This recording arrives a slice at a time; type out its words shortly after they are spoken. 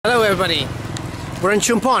everybody. We're in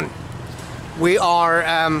Chumpon. We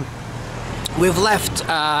are, we've left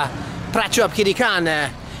Prachuap Kiri Khan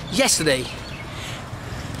yesterday.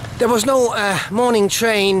 There was no morning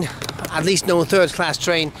train, at least no third class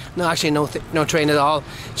train. No, actually no train at all.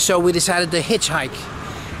 So we decided to hitchhike.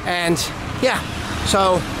 And yeah,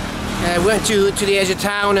 so we went to the edge of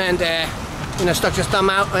town and you know, stuck your thumb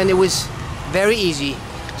out, and it was very easy.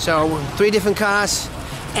 So 3 different cars,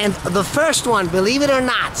 and the first one, believe it or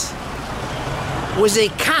not, was a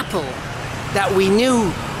couple that we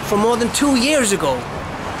knew for more than 2 years ago.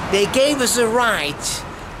 They gave us a ride,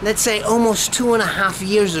 let's say almost 2.5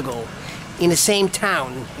 years ago, in the same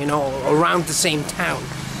town, you know, around the same town.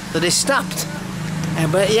 So they stopped,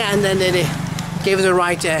 but yeah, and then they gave us a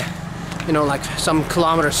ride, you know, like some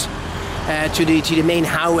kilometers to the main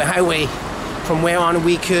highway, from where on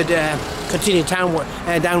we could continue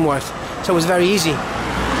downward. So it was very easy.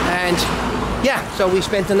 And yeah, so we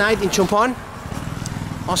spent the night in Chumpon,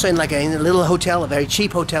 also in like in a little hotel, a very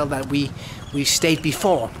cheap hotel that we stayed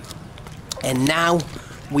before. And now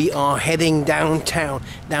we are heading down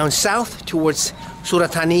south towards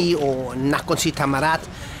Surat Thani or Nakhon Si Thammarat.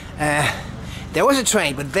 There was a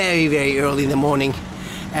train, but very, very early in the morning.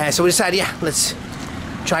 So we decided, yeah, let's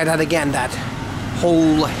try that again, that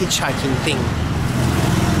whole hitchhiking thing.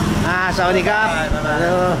 Sawadee krap.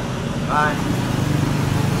 Hello. Bye.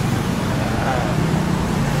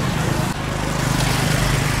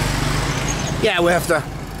 Yeah, we have to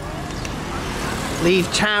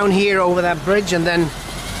leave town here over that bridge, and then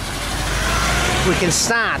we can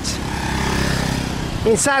start.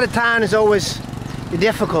 Inside the town is always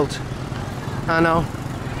difficult, I know.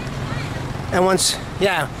 And once,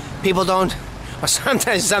 yeah, people don't, or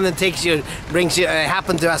sometimes something brings you,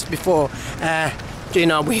 happened to us before. You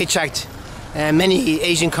know, we hitchhiked many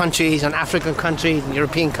Asian countries and African countries and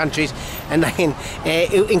European countries, and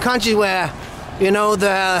in countries where, you know,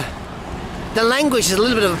 the language is a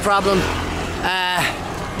little bit of a problem.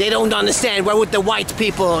 They don't understand. Why would the white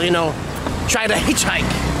people, you know, try to hitchhike?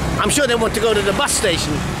 I'm sure they want to go to the bus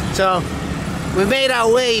station. So we made our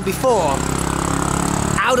way before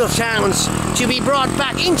out of towns to be brought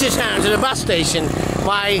back into town to the bus station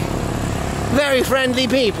by very friendly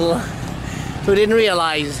people who didn't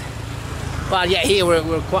realize. Well, yeah, here we're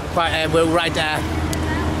right out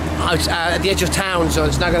at the edge of town, so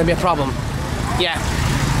it's not going to be a problem. Yeah,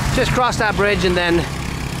 just cross that bridge, and then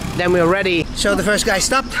we're ready. So the first guy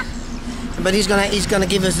stopped, but he's gonna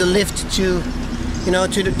give us the lift to, you know,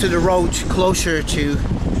 to the road closer to,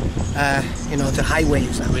 you know, the highway.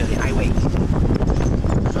 It's not really a highway.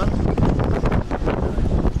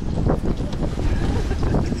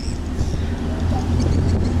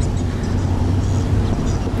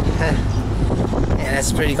 Yeah,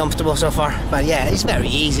 that's pretty comfortable so far. But yeah, it's very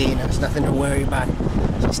easy. You know, there's nothing to worry about.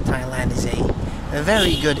 This Thailand is a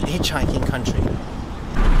very good hitchhiking country.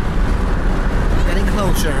 Getting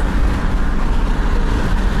closer.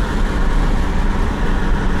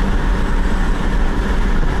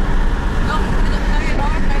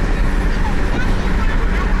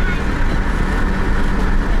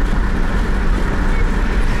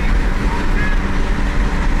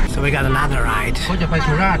 So we got another ride.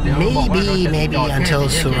 Maybe until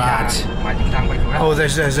Surat. Oh,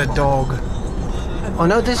 there's a dog. Oh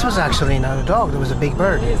no, this was actually not a dog. There was a big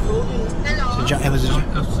bird.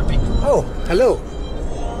 Oh, hello.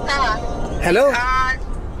 Hello.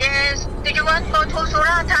 Yes. Did you want to go to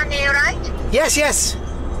Surat Thani, right? Yes, yes.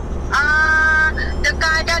 The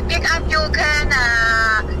guy that pick up you can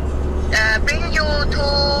bring you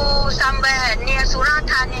to somewhere near Surat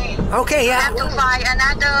Thani. Okay, yeah. You have to find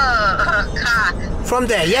another car. From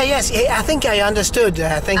there, yeah, yes. I think I understood.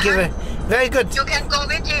 Thank you. Very good. You can go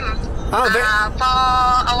with him. Oh, for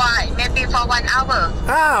a while, maybe for 1 hour.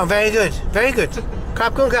 Oh, very good. Very good.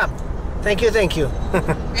 Krap kun krap. Thank you, thank you.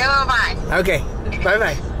 Bye. Okay.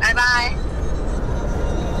 Bye-bye. Bye-bye.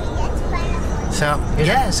 So,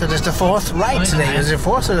 yeah, so there's the 4th ride today. Is it the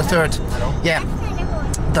 4th or the 3rd? Yeah.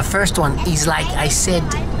 The first one is, like I said,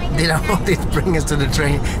 they don't bring us to the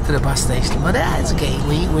train, to the bus station. But it's okay.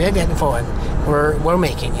 We're getting forward. We're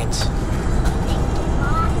making it.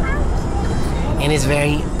 And it's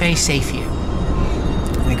very, very safe here.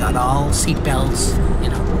 We got all seat belts, you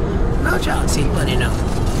know. No child seat, but you know,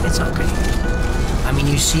 it's okay. I mean,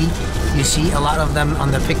 you see a lot of them on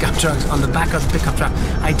the pickup trucks, on the back of the pickup truck.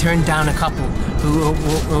 I turned down a couple who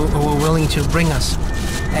were willing to bring us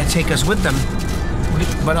and take us with them,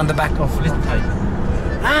 but on the back of Hitchhike.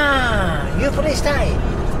 Ah, you're police Thai.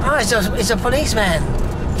 Oh, it's a policeman.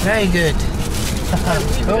 Very good.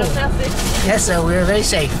 Cool. Yes, sir, we're very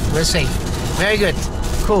safe. We're safe. Very good.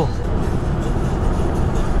 Cool.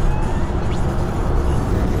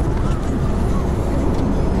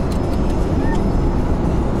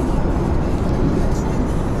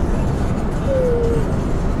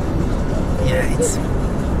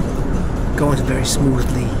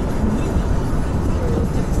 smoothly.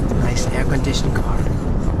 Nice air-conditioned car.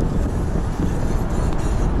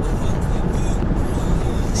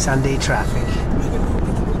 Sunday traffic.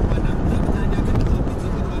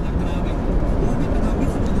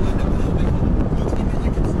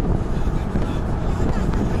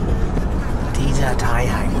 These are Thai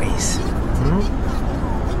highways.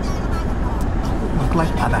 Look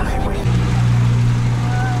like other highways.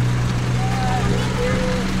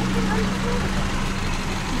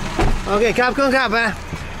 Okay, kap kun kap hè.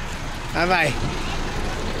 Bye bye.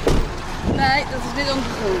 Nee, dat is dit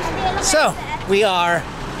ongevoelig. So, we are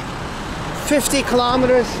 50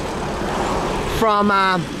 kilometers from,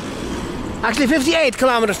 actually 58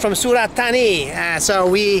 kilometers from Surat Thani. So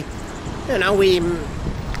we, you know, we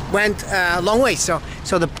went a long way. So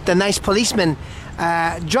the nice policeman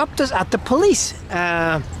dropped us at the police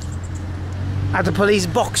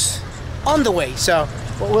box on the way. So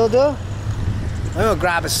what we'll do, we'll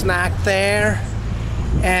grab a snack there,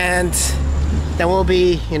 and then we'll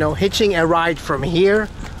be, you know, hitching a ride from here,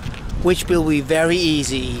 which will be very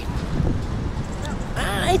easy.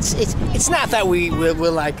 It's not that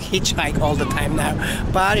we'll like hitchhike all the time now,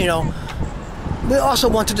 but you know, we also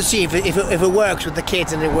wanted to see if it works with the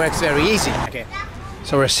kids, and it works very easy. Okay,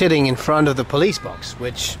 so we're sitting in front of the police box,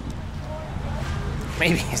 which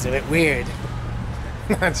maybe is a bit weird.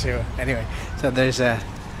 Not sure. Anyway, so there's a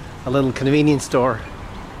little convenience store,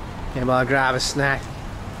 and I'll grab a snack.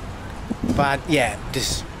 But yeah,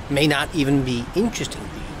 this may not even be interesting to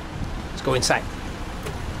you. Let's go inside.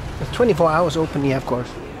 It's 24 hours open, yeah, of course.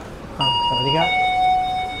 Oh, what do you got?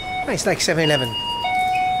 Oh, it's like 7-Eleven.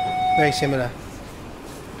 Very similar.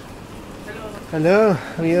 Hello,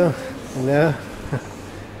 how are you? Hello.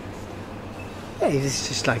 Hey, this is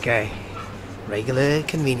just like a regular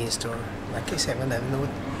convenience store, like a 7-Eleven.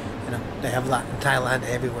 You know, they have that in Thailand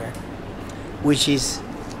everywhere, which is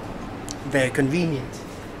very convenient.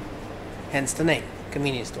 Hence the name,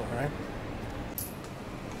 convenience store, right?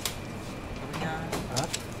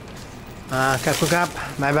 Cup,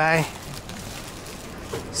 bye bye.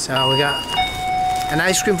 So we got an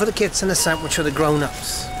ice cream for the kids and a sandwich for the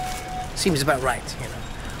grown-ups. Seems about right, you know.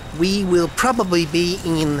 We will probably be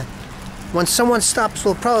in, when someone stops,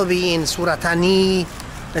 we'll probably be in Surat Thani,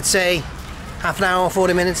 let's say half an hour,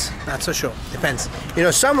 40 minutes, not so sure, depends. You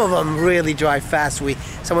know, some of them really drive fast.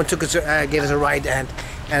 Someone took us, gave us a ride, and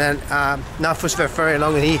then not for very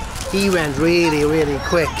long, and he went really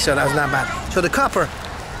quick, so that was not bad. So the cop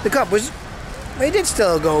was, he did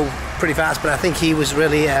still go pretty fast, but I think he was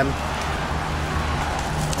really, you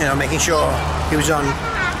know, making sure he's not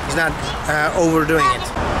overdoing it.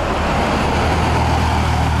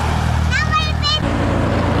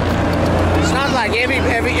 It's not like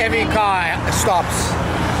every car stops,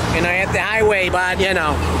 you know, at the highway, but you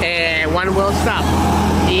know, one will stop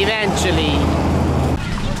eventually.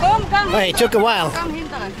 Kom. Hey, it took a while. Kom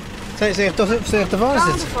hinteren. Ze heeft ervoor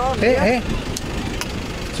zitten. Hey.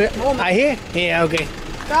 I hear? Yeah, okay.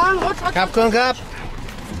 Kom, Kap.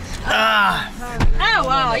 Ah.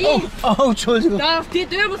 Oh, Entschuldigung. Da die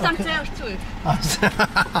Döbel sind zuerst zurück.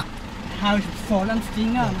 Hau ich voll ans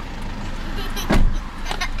Finger.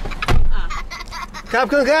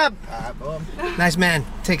 Kap. Nice man.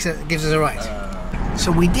 Gives us a ride.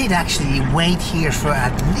 So we did actually wait here for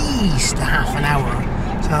at least half an hour.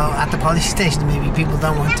 So at the police station, maybe people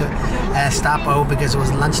don't want to stop over because it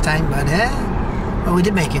was lunchtime, but we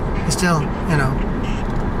did make it. It's still, you know,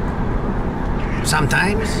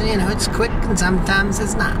 sometimes, you know, it's quick and sometimes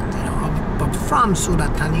it's not, you know. But from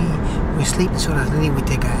Surat Thani, we sleep in Surat Thani, we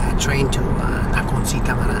take a train to Nakhon Si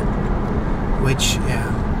Thammarat, which,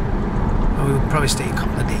 we will probably stay a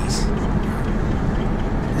couple of days.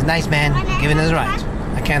 He's a nice man, giving us a ride.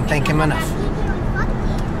 I can't thank him enough.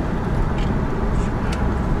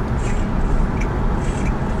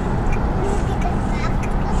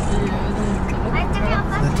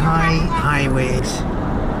 The Thai highways,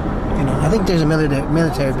 you know, I think there's a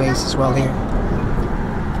military base as well here.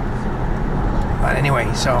 But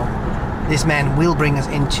anyway, so this man will bring us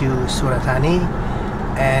into Surat Thani,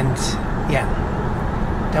 and yeah,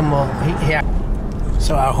 then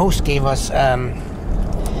so our host gave us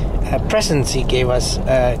presents. He gave us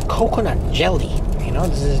coconut jelly. You know,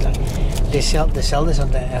 this is like they sell this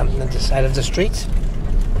on the side of the streets,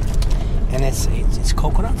 and it's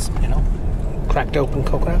coconuts. You know, cracked open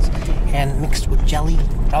coconuts and mixed with jelly,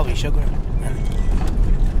 probably sugar,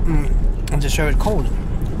 and to serve it cold.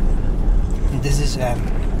 And this is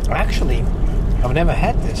actually, I've never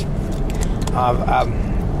had this.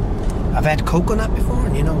 I've had coconut before,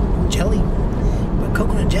 and you know, jelly, but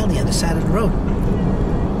coconut jelly on the side of the road.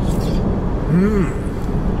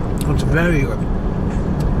 It's very good.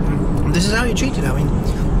 this is how you treat it. I mean,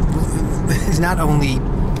 it's not only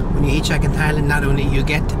when you hitchhike in Thailand, not only you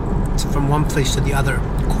get from one place to the other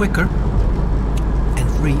quicker and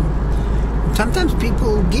free. Sometimes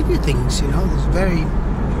people give you things, you know. It's very,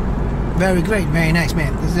 very great, very nice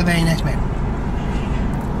man. This is a very nice man.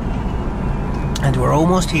 And we're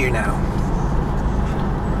almost here now.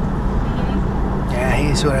 Yeah,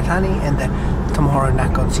 here's Surat Thani, and then tomorrow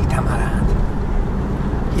not going to see Tamara.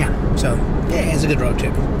 Yeah, so yeah, it's a good road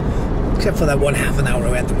trip. Except for that 1/2 an hour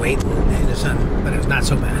we had to wait in the sun, but it was not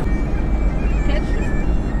so bad.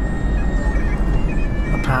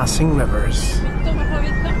 We're passing rivers.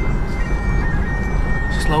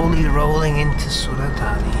 Slowly rolling into Surat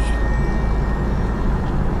Thani.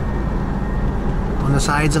 On the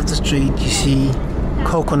sides of the street you see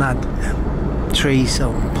coconut trees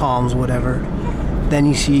or palms, whatever. Then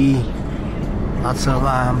you see lots of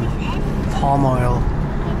palm oil,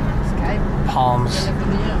 palms,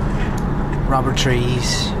 rubber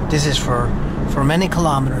trees. This is for many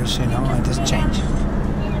kilometers, you know. It doesn't change.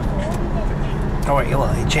 Oh wait,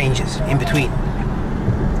 well, it changes in between.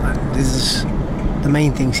 But this is the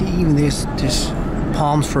main thing. See, even there's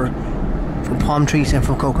palms for palm trees and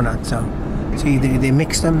for coconut. So see, they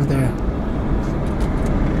mix them.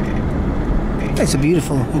 It's a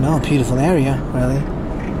beautiful, you know, beautiful area, really.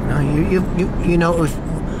 You know, if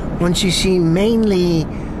once you see mainly,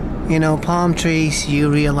 you know, palm trees, you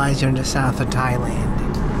realize you're in the south of Thailand.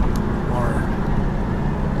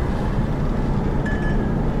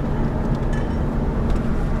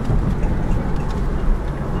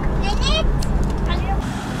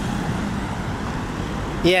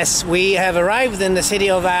 Yes, we have arrived in the city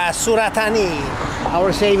of Surat Thani.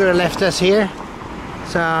 Our savior left us here,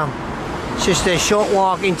 so it's just a short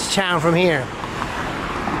walk into town from here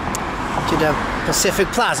to the Pacific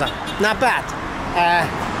Plaza. Not bad.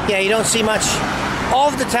 Yeah, you don't see much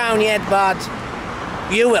of the town yet, but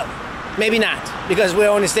you will. Maybe not, because we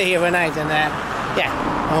only stay here for a night, and yeah,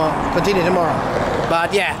 I'll continue tomorrow.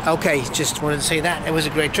 But yeah, okay, just wanted to say that. It was a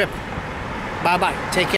great trip. Bye-bye. Take care.